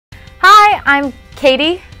Hi, I'm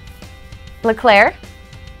Katie Leclerc,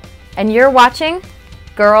 and you're watching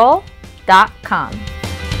Gurl.com.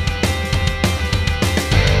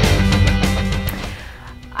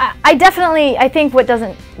 I think what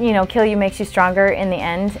doesn't, kill you makes you stronger in the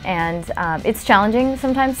end, and it's challenging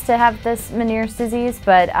sometimes to have this Ménière's disease,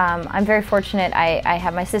 but I'm very fortunate. I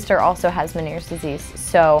have my sister also has Ménière's disease,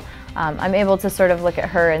 so I'm able to sort of look at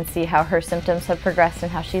her and see how her symptoms have progressed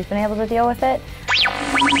and how she's been able to deal with it.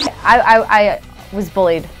 I was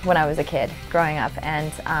bullied when I was a kid growing up,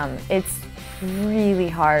 and it's really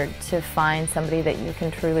hard to find somebody that you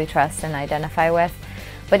can truly trust and identify with.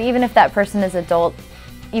 But even if that person is adult,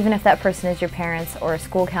 even if that person is your parents or a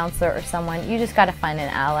school counselor or someone, you just got to find an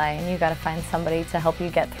ally, and you got to find somebody to help you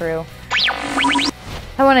get through.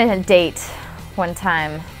 I went on a date one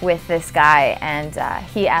time with this guy, and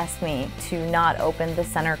he asked me to not open the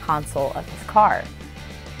center console of his car.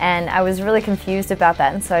 And I was really confused about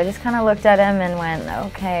that, and so I just kind of looked at him and went,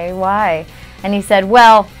 okay, why? And he said,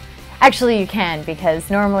 well, actually you can, because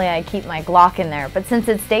normally I keep my Glock in there, but since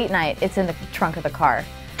it's date night, it's in the trunk of the car.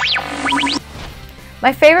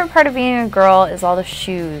 My favorite part of being a girl is all the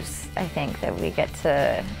shoes, I think, that we get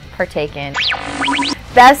to partake in.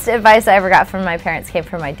 Best advice I ever got from my parents came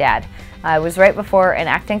from my dad. It was right before an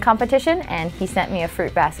acting competition, and he sent me a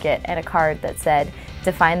fruit basket and a card that said,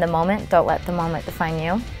 define the moment, don't let the moment define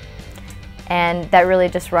you. And that really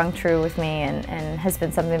just rung true with me, and has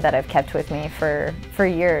been something that I've kept with me for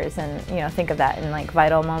years, and think of that in like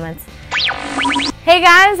vital moments. Hey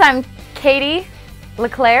guys, I'm Katie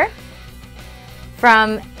Leclerc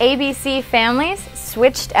from ABC Families,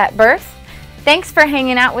 Switched at Birth. Thanks for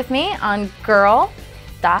hanging out with me on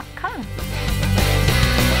Gurl.com.